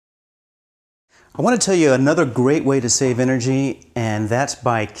I want to tell you another great way to save energy, and that's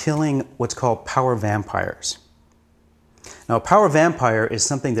by killing what's called power vampires. Now, a power vampire is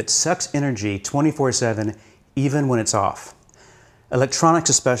something that sucks energy 24/7, even when it's off. Electronics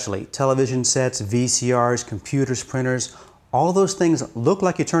especially, television sets, VCRs, computers, printers, all those things look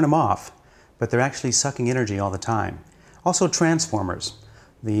like you turn them off, but they're actually sucking energy all the time. Also transformers,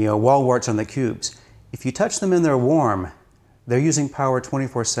 the wall warts on the cubes. If you touch them and they're warm, they're using power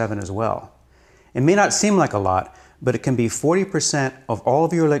 24/7 as well. It may not seem like a lot, but it can be 40% of all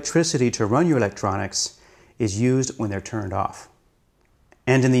of your electricity to run your electronics is used when they're turned off.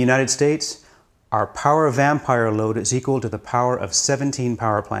 And in the United States, our power vampire load is equal to the power of 17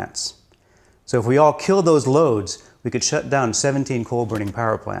 power plants. So if we all killed those loads, we could shut down 17 coal-burning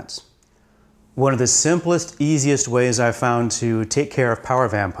power plants. One of the simplest, easiest ways I've found to take care of power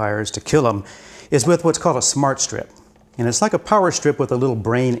vampires, to kill them, is with what's called a smart strip. And it's like a power strip with a little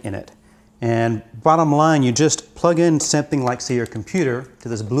brain in it. And bottom line, you just plug in something like, say, your computer to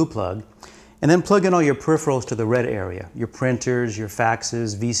this blue plug, and then plug in all your peripherals to the red area, your printers, your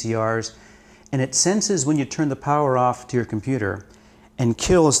faxes, VCRs, and it senses when you turn the power off to your computer and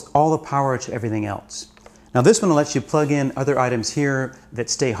kills all the power to everything else. Now this one lets you plug in other items here that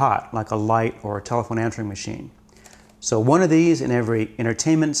stay hot, like a light or a telephone answering machine. So one of these in every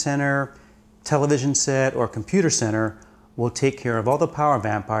entertainment center, television set, or computer center will take care of all the power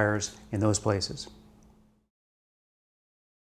vampires in those places.